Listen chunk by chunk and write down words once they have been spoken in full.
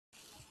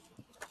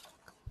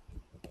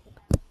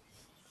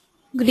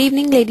Good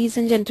evening, ladies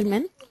and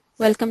gentlemen.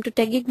 Welcome to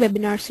TechGeek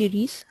webinar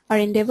series, our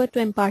endeavor to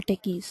empower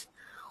techies.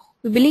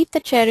 We believe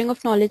that sharing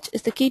of knowledge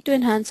is the key to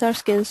enhance our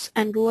skills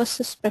and grow us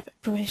as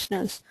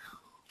professionals.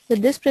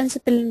 With this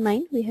principle in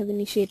mind, we have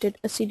initiated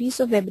a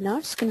series of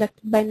webinars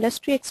conducted by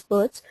industry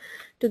experts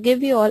to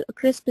give you all a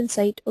crisp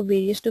insight of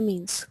various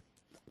domains.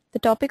 The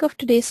topic of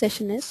today's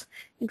session is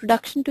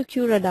Introduction to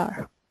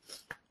QRadar.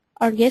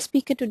 Our guest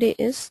speaker today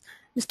is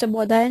Mr.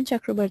 Bodhayan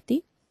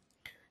Chakrabarti,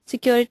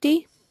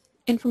 Security,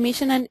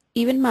 Information and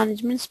Event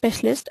Management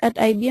Specialist at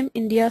IBM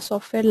India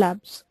Software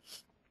Labs.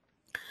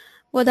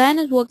 Bodhayan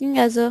is working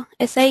as a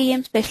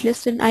SIEM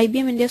specialist in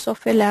IBM India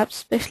Software Labs,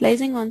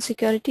 specializing on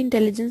security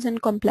intelligence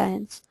and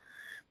compliance.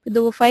 With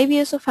over 5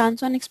 years of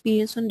hands-on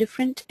experience on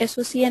different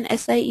SOC and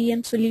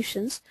SIEM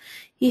solutions,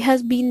 he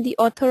has been the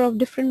author of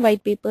different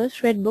white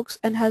papers, read books,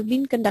 and has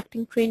been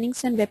conducting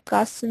trainings and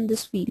webcasts in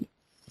this field.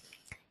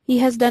 He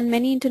has done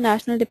many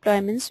international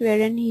deployments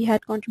wherein he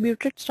had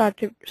contributed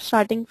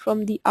starting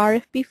from the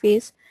RFP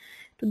phase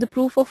to the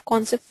proof of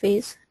concept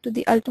phase to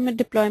the ultimate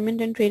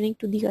deployment and training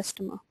to the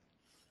customer.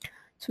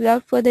 So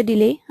without further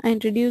delay, I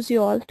introduce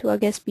you all to our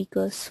guest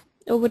speakers.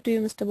 Over to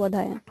you, Mr.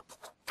 Bodhayan.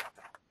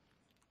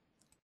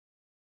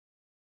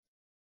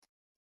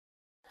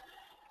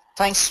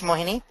 Thanks,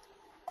 Mohini.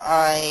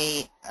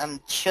 I am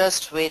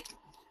just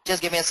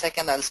give me a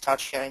second. I'll start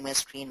sharing my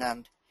screen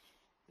and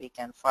we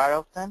can fire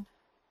out then.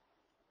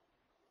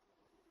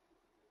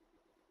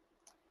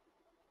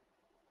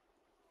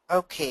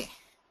 Okay.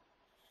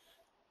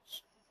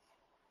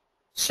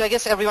 So I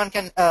guess everyone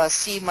can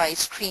see my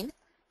screen.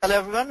 Hello,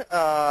 everyone.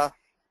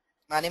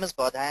 My name is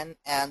Bodhayan,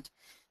 and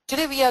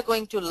today we are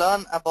going to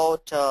learn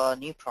about a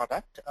new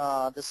product.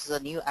 This is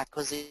a new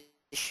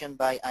acquisition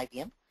by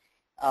IBM.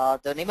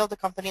 The name of the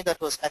company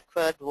that was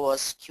acquired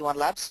was Q1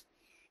 Labs.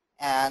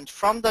 And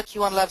from the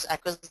Q1 Labs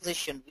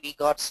acquisition, we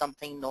got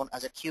something known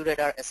as a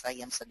QRadar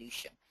SIEM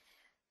solution.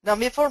 Now,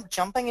 before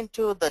jumping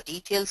into the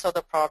details of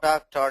the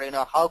product or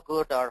how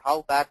good or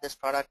how bad this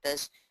product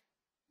is,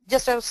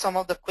 just have some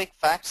of the quick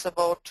facts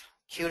about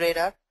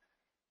QRadar.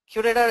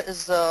 QRadar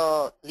is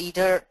a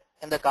leader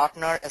in the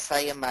Gartner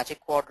SIEM Magic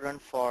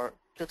Quadrant for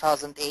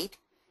 2008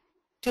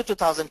 to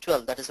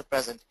 2012, that is the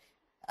present.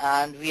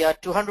 And we are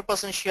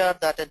 200% sure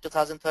that in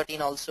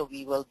 2013 also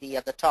we will be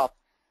at the top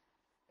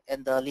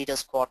in the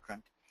leaders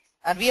quadrant.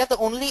 And we are the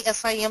only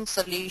SIEM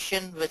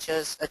solution which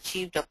has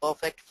achieved a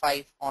perfect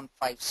 5 on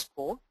 5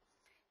 score,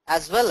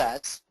 as well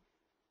as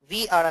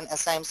we are an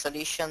SIEM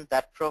solution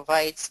that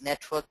provides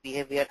network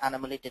behavior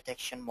anomaly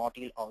detection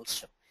module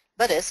also.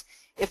 That is,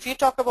 if you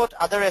talk about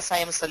other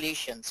SIEM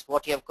solutions,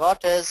 what you have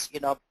got is,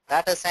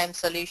 that SIEM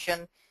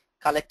solution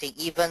collecting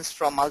events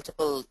from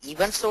multiple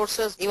event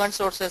sources. Event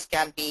sources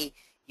can be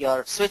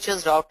your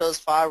switches,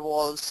 routers,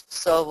 firewalls,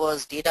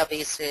 servers,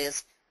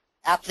 databases,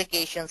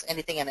 applications,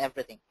 anything and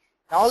everything.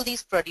 Now all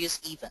these produce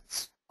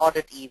events,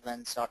 audit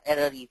events or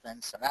error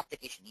events or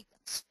application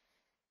events.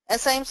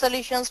 SIEM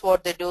solutions,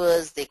 what they do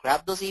is they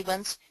grab those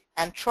events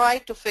and try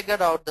to figure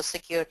out the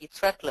security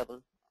threat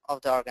level of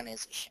the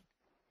organization.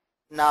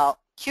 Now,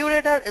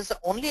 QRadar is the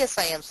only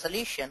SIEM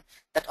solution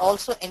that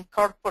also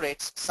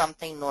incorporates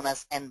something known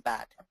as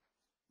NBAD.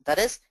 That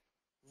is,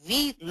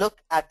 we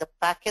look at the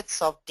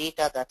packets of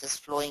data that is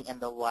flowing in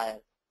the wire.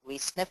 We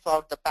sniff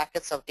out the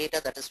packets of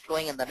data that is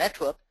flowing in the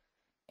network,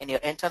 in your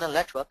internal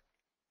network,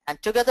 and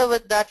together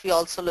with that, we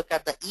also look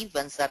at the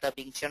events that are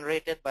being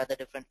generated by the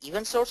different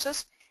event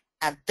sources,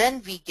 and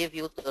then we give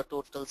you the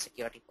total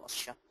security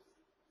posture.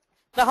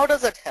 Now, how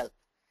does that help?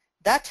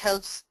 That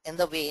helps in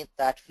the way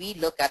that we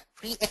look at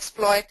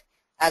pre-exploit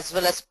as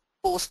well as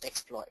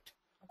post-exploit.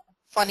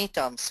 Funny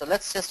terms, so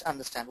let's just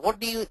understand. What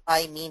do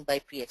I mean by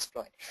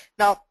pre-exploit?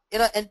 Now,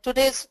 in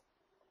today's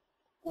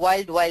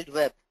wild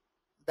web,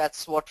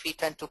 that's what we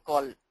tend to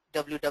call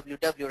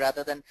www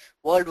rather than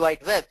World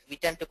Wide Web. We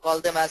tend to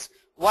call them as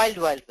wild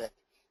web.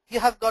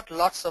 You have got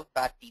lots of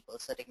bad people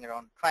sitting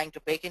around trying to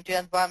break into your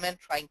environment,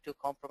 trying to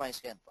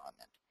compromise your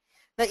environment.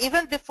 Now,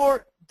 even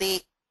before they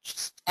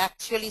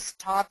actually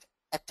start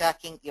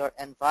attacking your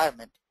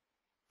environment,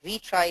 we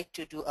try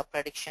to do a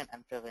prediction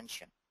and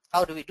prevention.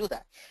 How do we do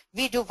that?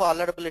 We do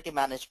vulnerability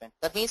management.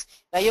 That means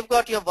now you've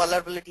got your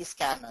vulnerability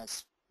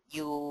scanners.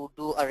 You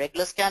do a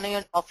regular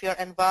scanning of your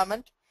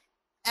environment,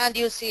 and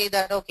you see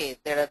that, okay,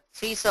 there are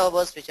 3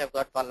 servers which have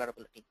got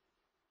vulnerability.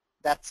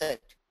 That's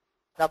it.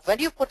 Now, when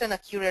you put in a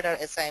QRadar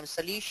SIEM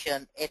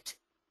solution, it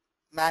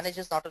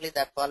manages not only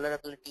that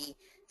vulnerability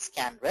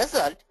scan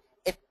result,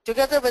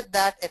 together with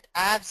that, it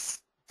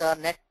adds the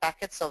net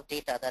packets of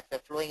data that were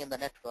flowing in the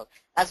network,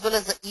 as well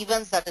as the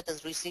events that it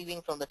is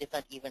receiving from the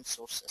different event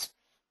sources.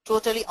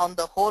 Totally on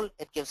the whole,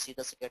 it gives you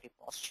the security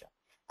posture.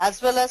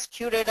 As well as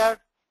QRadar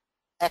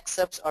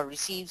accepts or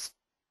receives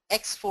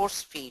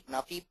X-Force feed.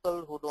 Now,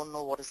 people who don't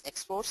know what is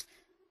X-Force,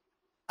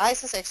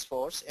 ISS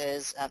X-Force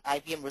is an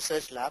IBM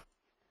research lab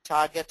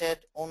targeted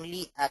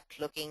only at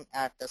looking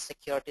at the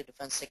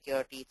defense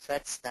security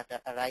threats that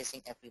are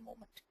arising every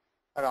moment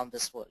around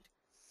this world.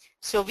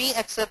 So we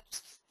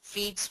accept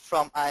feeds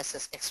from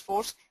ISS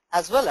X-Force,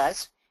 as well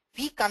as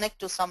we connect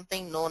to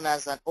something known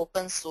as an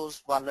open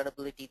source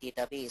vulnerability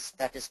database,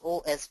 that is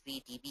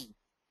OSVDB.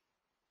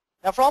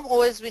 Now from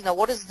OSV, now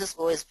what is this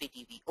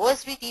OSVDB?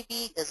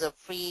 OSVDB is a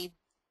free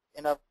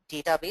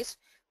database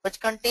which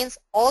contains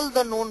all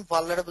the known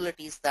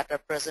vulnerabilities that are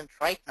present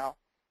right now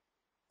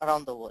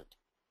around the world.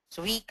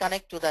 So we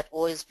connect to that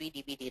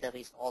OSVDB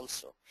database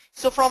also.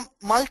 So from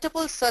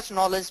multiple such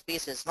knowledge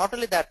bases, not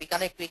only that,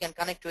 we can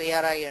connect to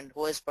ARI and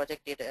OS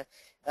project data,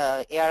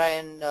 ARI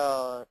and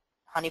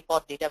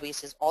honeypot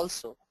databases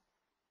also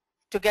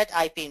to get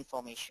IP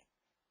information.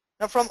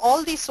 Now from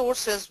all these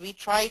sources, we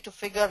try to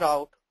figure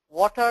out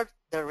what are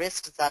the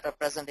risks that are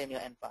present in your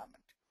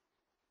environment.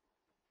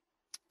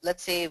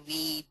 Let's say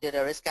we did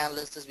a risk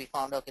analysis, we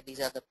found, okay,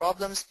 these are the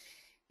problems,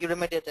 you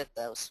remediated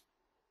those.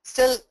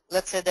 Still,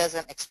 let's say there's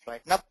an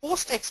exploit. Now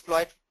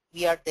post-exploit,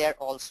 we are there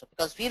also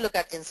because we look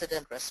at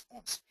incident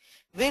response.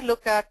 We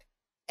look at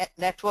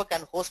network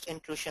and host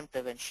intrusion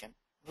prevention.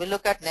 We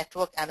look at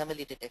network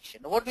anomaly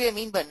detection. Now, what do I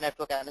mean by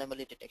network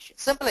anomaly detection?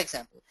 Simple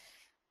example.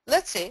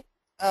 Let's say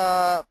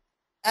an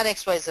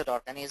XYZ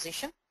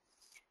organization.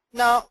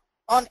 Now,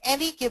 on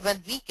any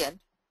given weekend,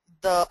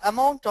 the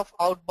amount of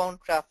outbound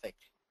traffic,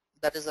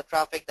 that is the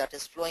traffic that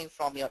is flowing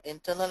from your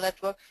internal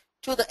network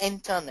to the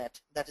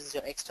internet, that is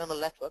your external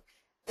network,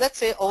 let's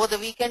say over the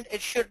weekend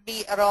it should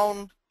be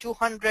around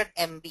 200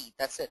 MB.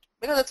 That's it,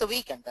 because it's a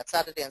weekend, that's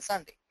Saturday and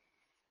Sunday.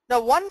 Now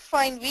one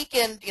fine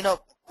weekend,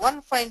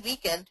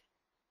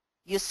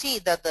 you see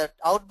that the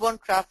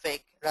outbound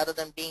traffic, rather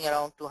than being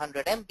around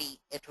 200 MB,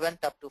 it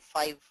went up to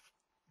 5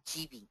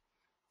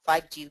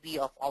 GB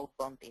of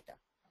outbound data.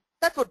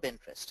 That would be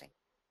interesting.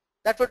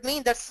 That would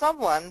mean that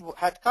someone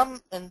had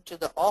come into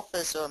the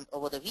office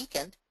over the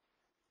weekend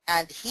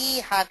and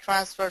he had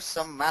transferred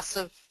some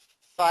massive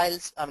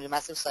files,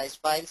 massive sized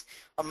files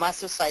or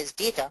massive sized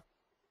data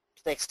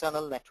to the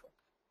external network,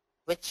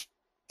 which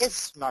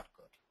is not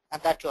good,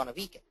 and that too on a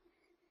weekend.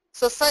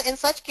 So in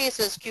such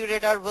cases,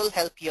 QRadar will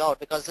help you out,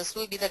 because this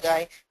will be the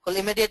guy who will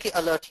immediately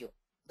alert you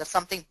that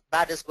something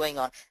bad is going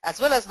on,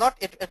 as well as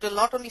it will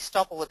not only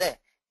stop over there.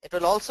 It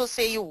will also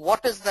say you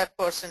what is that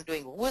person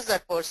doing, who is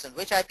that person,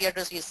 which IP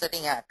address he is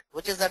sitting at,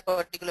 which is that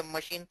particular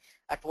machine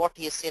at what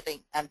he is sitting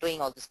and doing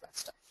all this bad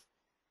stuff.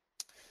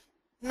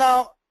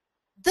 Now,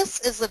 this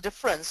is the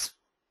difference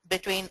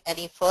between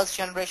any first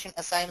generation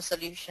SIEM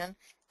solution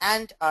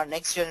and our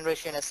next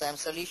generation SIEM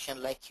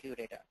solution like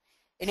QRadar.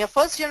 In your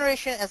first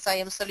generation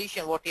SIEM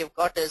solution, what you've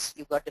got is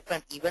you've got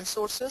different event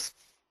sources.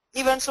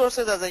 Event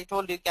sources, as I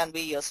told you, can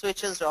be your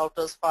switches,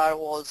 routers,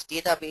 firewalls,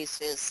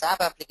 databases, SAP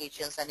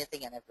applications,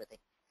 anything and everything.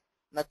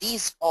 Now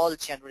these all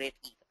generate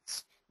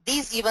events.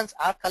 These events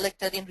are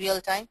collected in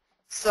real time.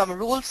 Some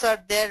rules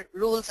are there,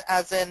 rules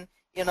as in,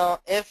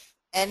 if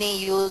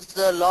any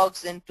user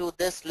logs into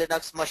this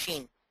Linux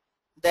machine,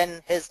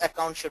 then his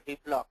account should be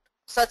blocked.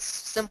 Such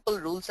simple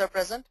rules are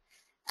present.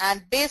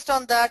 And based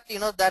on that,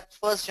 that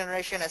first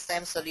generation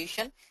SIEM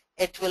solution,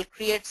 it will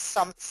create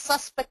some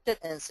suspected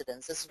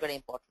incidents. This is very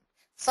important.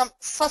 Some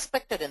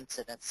suspected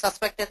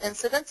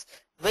incidents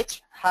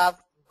which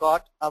have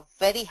got a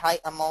very high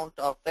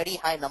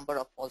number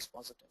of false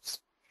positives.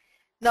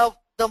 Now,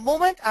 the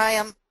moment I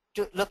am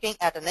looking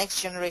at a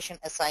next generation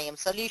SIEM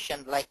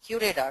solution like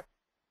QRadar,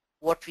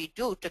 what we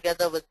do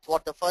together with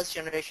what the first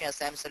generation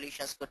SIEM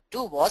solutions could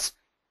do was,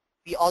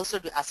 we also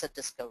do asset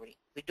discovery.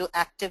 We do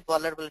active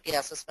vulnerability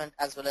assessment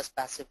as well as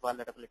passive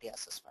vulnerability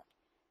assessment.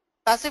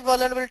 Passive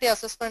vulnerability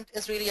assessment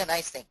is really a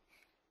nice thing.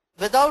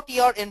 Without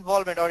your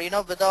involvement, or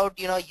without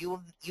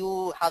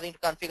you having to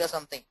configure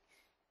something,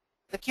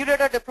 the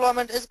QRadar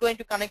deployment is going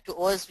to connect to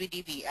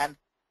OSVDB and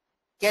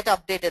get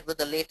updated with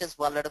the latest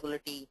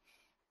vulnerabilities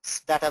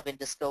that have been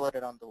discovered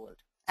around the world.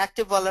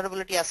 Active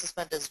vulnerability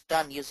assessment is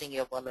done using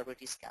your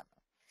vulnerability scanner.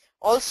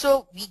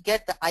 Also, we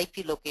get the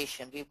IP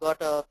location. We've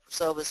got a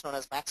service known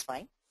as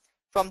MaxFind.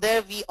 From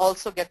there, we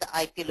also get the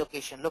IP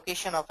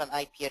location of an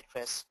IP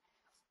address.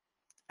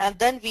 And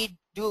then we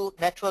do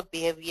network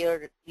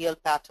behavior, real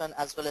pattern,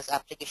 as well as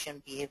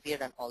application behavior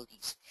and all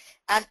these.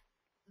 And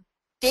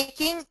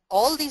taking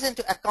all these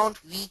into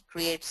account, we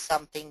create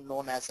something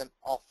known as an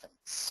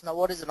offense. Now,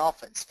 what is an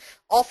offense?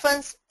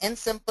 Offense, in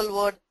simple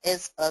word,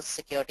 is a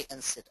security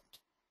incident.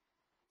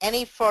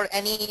 For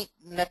any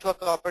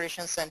network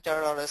operations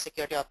center or a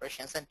security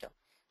operations center,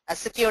 a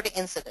security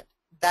incident,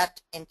 that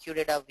in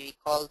QRadar we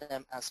call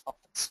them as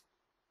offense.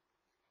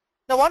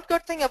 Now, one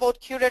good thing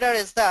about QRadar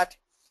is that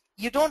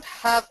you don't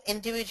have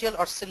individual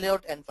or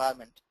siloed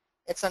environment.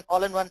 It's an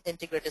all-in-one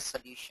integrated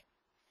solution.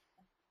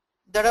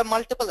 There are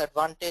multiple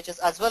advantages,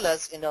 as well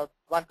as,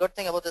 one good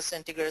thing about this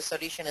integrated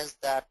solution is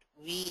that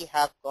we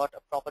have got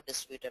a proper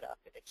distributed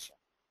architecture.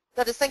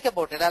 That is, think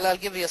about it. I'll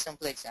give you a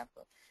simple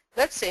example.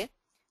 Let's say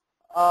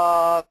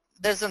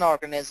there's an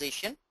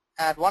organization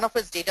and one of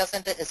its data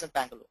center is in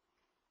Bangalore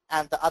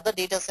and the other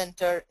data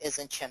center is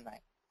in Chennai,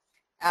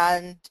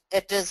 and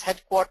it is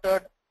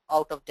headquartered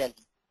out of Delhi.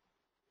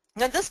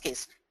 Now, in this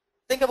case,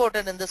 think about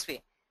it in this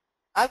way.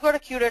 I've got a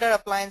QRadar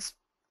appliance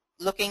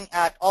looking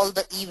at all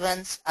the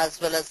events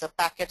as well as the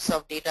packets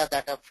of data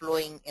that are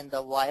flowing in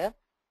the wire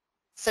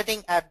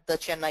sitting at the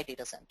Chennai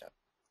data center.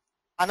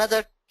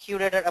 Another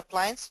QRadar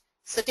appliance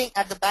sitting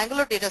at the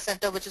Bangalore data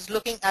center, which is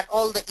looking at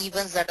all the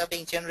events that are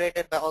being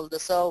generated by all the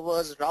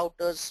servers,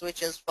 routers,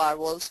 switches,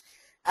 firewalls,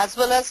 as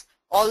well as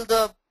all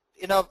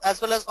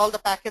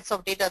the packets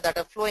of data that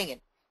are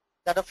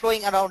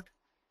flowing around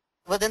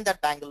within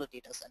that Bangalore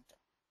data center.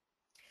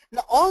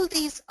 Now all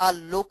these are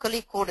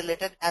locally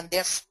correlated and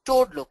they're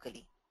stored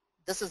locally.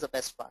 This is the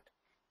best part.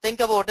 Think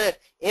about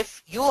it.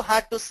 If you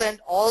had to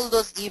send all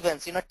those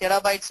events,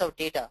 terabytes of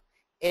data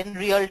in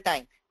real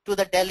time to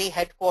the Delhi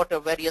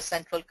headquarters where your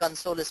central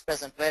console is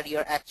present, where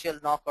your actual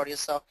NOC or your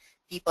SOC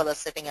people are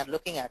sitting and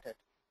looking at it,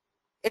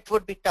 it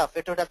would be tough.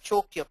 It would have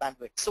choked your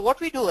bandwidth. So what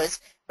we do is,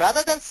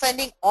 rather than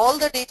sending all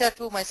the data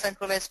to my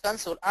centralized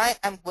console, I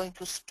am going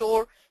to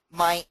store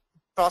my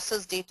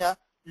process data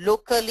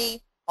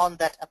locally on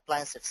that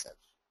appliance itself.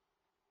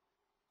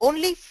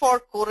 Only for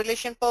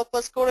correlation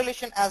purpose,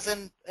 correlation as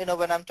in,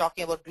 when I'm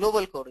talking about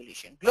global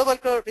correlation. Global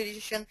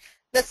correlation,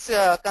 let's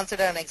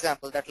consider an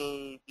example that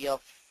will be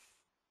of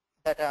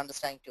better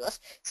understanding to us.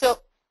 So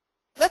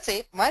let's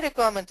say my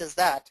requirement is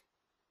that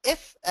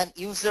if an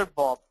user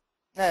Bob,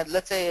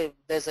 let's say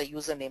there's a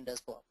user named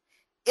as Bob,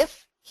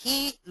 if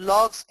he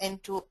logs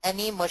into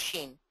any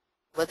machine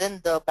within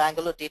the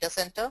Bangalore data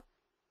center,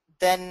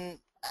 then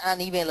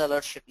an email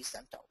alert should be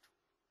sent out.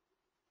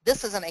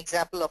 This is an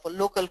example of a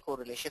local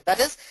correlation. That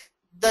is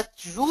the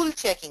rule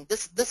checking.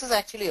 This is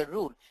actually a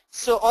rule.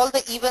 So all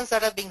the events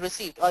that are being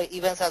received, or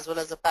events as well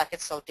as the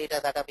packets of data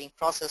that are being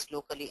processed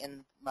locally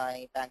in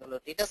my Bangalore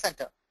data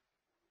center,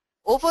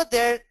 over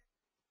there,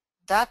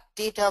 that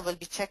data will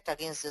be checked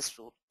against this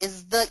rule.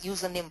 Is the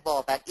username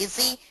Bob, and is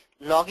he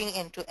logging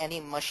into any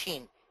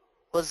machine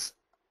whose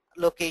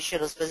location,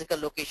 whose physical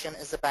location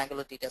is the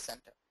Bangalore data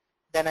center?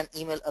 Then an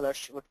email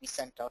alert would be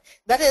sent out.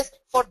 That is,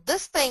 for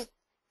this thing,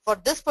 for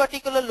this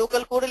particular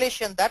local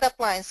correlation, that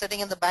appliance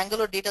sitting in the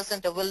Bangalore data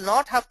center will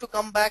not have to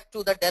come back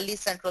to the Delhi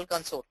central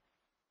console.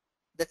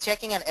 The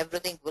checking and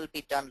everything will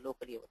be done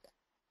locally over there.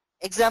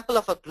 Example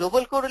of a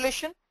global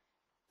correlation.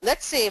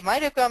 Let's say my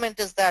requirement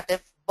is that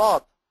if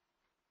Bob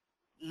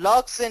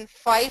logs in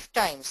 5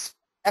 times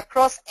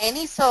across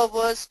any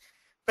servers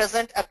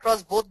present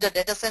across both the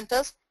data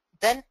centers,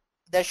 then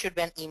there should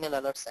be an email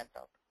alert sent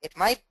out. It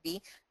might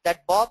be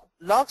that Bob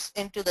logs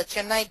into the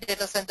Chennai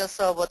data center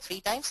server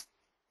 3 times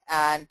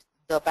and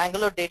the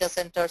Bangalore data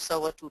center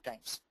server 2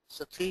 times.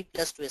 So 3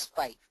 plus 2 is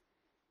 5.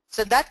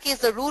 So in that case,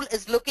 the rule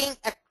is looking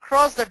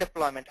across the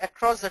deployment,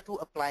 across the 2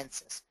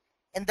 appliances.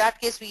 In that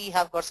case, we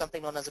have got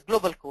something known as a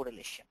global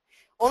correlation.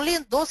 Only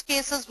in those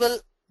cases will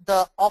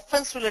the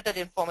offense-related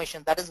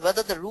information, that is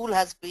whether the rule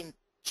has been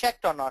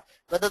checked or not,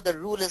 whether the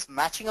rule is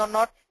matching or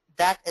not,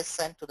 that is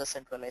sent to the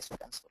centralized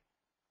console.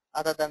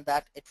 Other than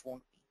that, it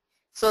won't be.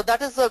 So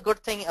that is a good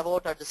thing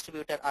about our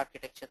distributed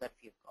architecture that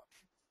we've got.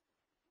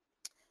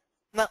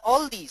 Now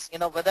all these,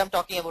 whether I'm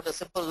talking about a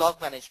simple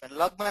log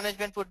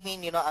management would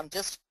mean, I'm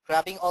just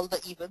grabbing all the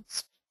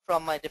events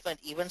from my different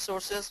event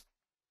sources,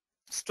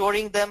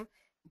 storing them,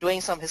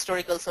 doing some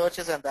historical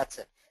searches, and that's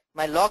it.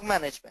 My log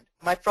management,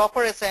 my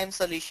proper SIEM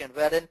solution,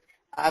 wherein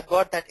I've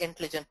got that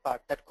intelligent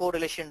part, that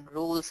correlation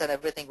rules and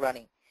everything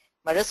running.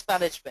 My risk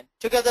management,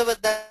 together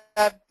with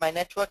that, my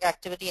network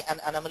activity and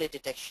anomaly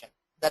detection.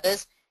 That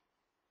is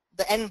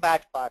the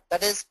bad part.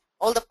 That is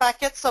all the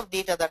packets of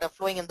data that are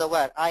flowing in the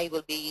wire. I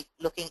will be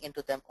looking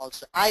into them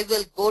also. I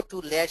will go to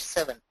layer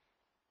 7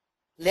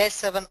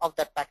 of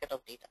that packet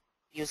of data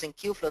using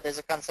Qflow. There's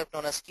a concept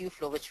known as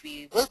Qflow, which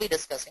we will be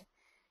discussing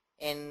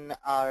in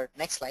our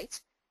next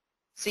slides.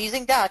 So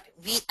using that,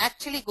 we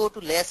actually go to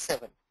layer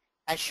 7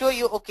 and show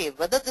you, okay,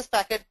 whether this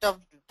packet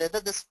of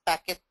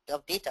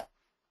data,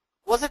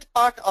 was it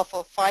part of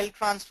a file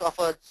transfer, of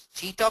a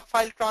GTalk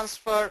file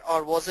transfer,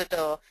 or was it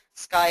a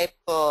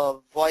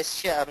Skype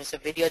voice chat, a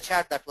video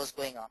chat that was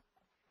going on?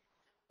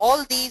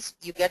 All these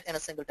you get in a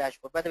single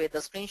dashboard. By the way, the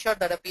screenshot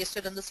that I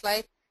pasted in the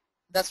slide,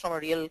 that's from a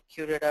real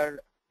QRadar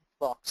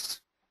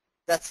box.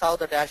 That's how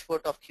the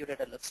dashboard of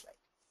QRadar looks like.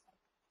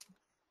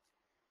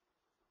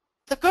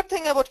 The good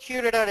thing about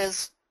QRadar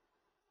is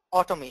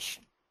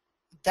automation.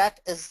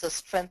 That is the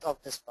strength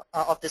of this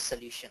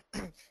solution.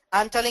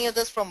 I'm telling you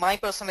this from my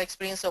personal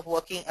experience of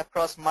working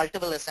across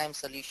multiple SIEM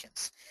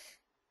solutions.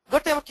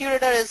 Good thing about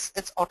QRadar is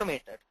it's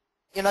automated.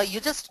 You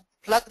just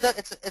plug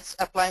it's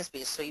appliance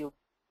based. So you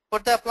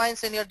put the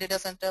appliance in your data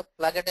center,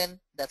 plug it in,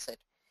 that's it.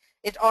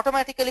 It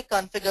automatically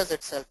configures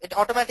itself. It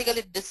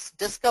automatically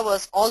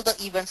discovers all the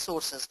event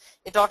sources.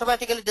 It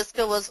automatically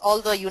discovers all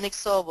the Unix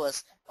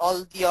servers,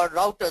 all your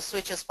routers,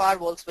 switches,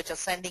 firewalls which are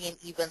sending in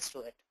events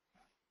to it.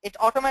 It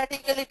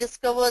automatically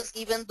discovers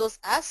even those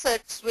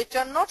assets which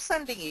are not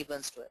sending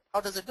events to it. How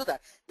does it do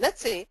that?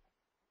 Let's say,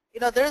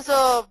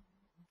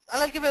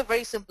 I'll give you a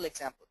very simple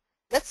example.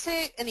 Let's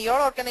say in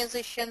your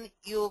organization,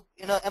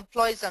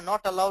 employees are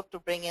not allowed to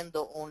bring in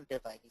their own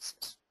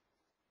devices.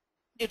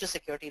 Due to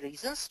security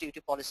reasons, due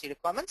to policy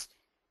requirements,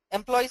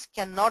 employees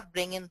cannot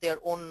bring in their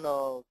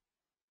own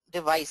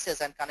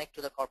devices and connect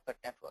to the corporate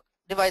network.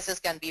 Devices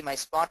can be my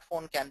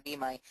smartphone, can be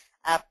my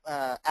Apple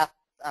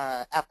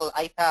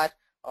iPad,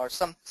 or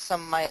some of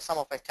my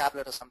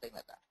tablet or something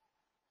like that.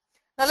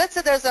 Now let's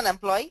say there's an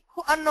employee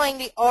who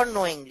unknowingly or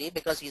knowingly,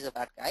 because he's a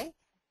bad guy,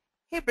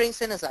 he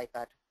brings in his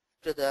iPad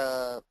to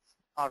the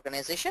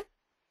organization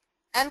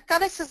and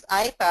connects his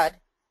iPad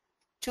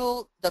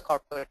to the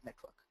corporate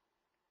network.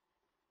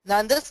 Now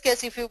in this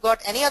case, if you've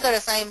got any other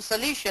SIEM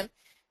solution,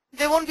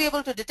 they won't be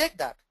able to detect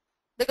that.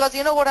 Because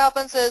what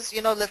happens is,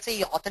 let's say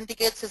he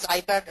authenticates his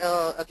iPad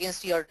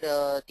against your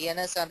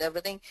DNS and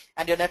everything,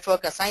 and your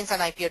network assigns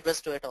an IP address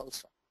to it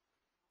also,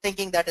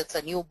 thinking that it's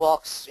a new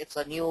box, it's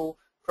a new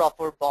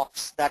proper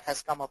box that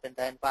has come up in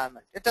the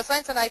environment. It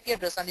assigns an IP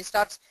address and he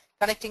starts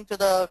connecting to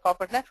the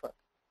corporate network.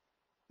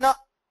 Now,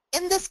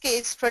 in this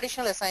case,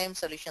 traditional SIEM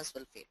solutions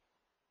will fail.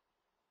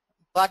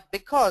 But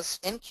because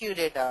in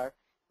QRadar,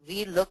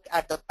 we look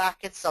at the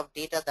packets of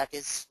data that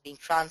is being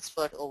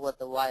transferred over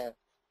the wire,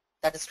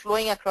 that is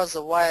flowing across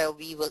the wire,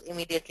 we will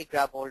immediately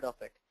grab hold of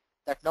it.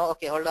 That no,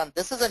 okay, hold on,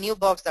 this is a new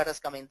box that has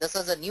come in, this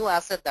is a new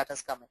asset that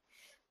has come in.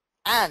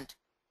 And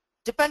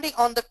depending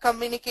on the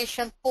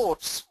communication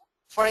ports,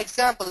 for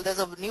example, there's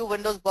a new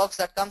Windows box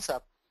that comes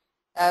up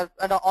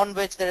on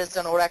which there is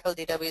an Oracle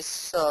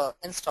database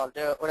installed,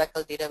 the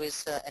Oracle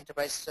database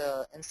enterprise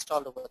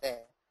installed over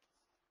there.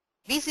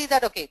 We see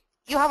that, okay,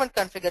 you haven't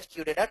configured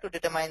QRadar to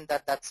determine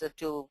that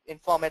to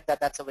inform it that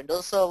that's a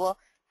Windows server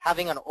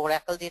having an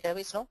Oracle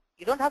database. No,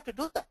 you don't have to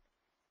do that.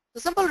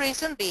 The simple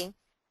reason being,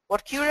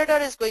 what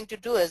QRadar is going to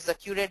do is the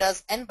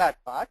QRadar's embed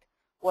part,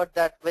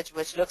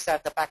 which looks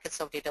at the packets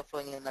of data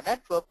flowing in the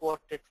network. What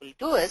it will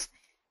do is,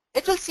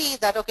 it will see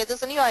that, okay,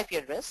 there's a new IP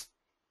address,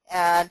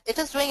 and it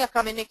is doing a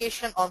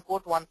communication on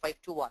port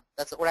 1521.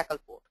 That's the Oracle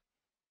port.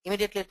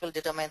 Immediately, it will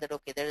determine that,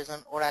 okay, there is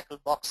an Oracle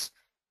box,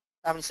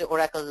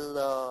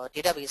 Oracle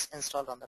database installed on the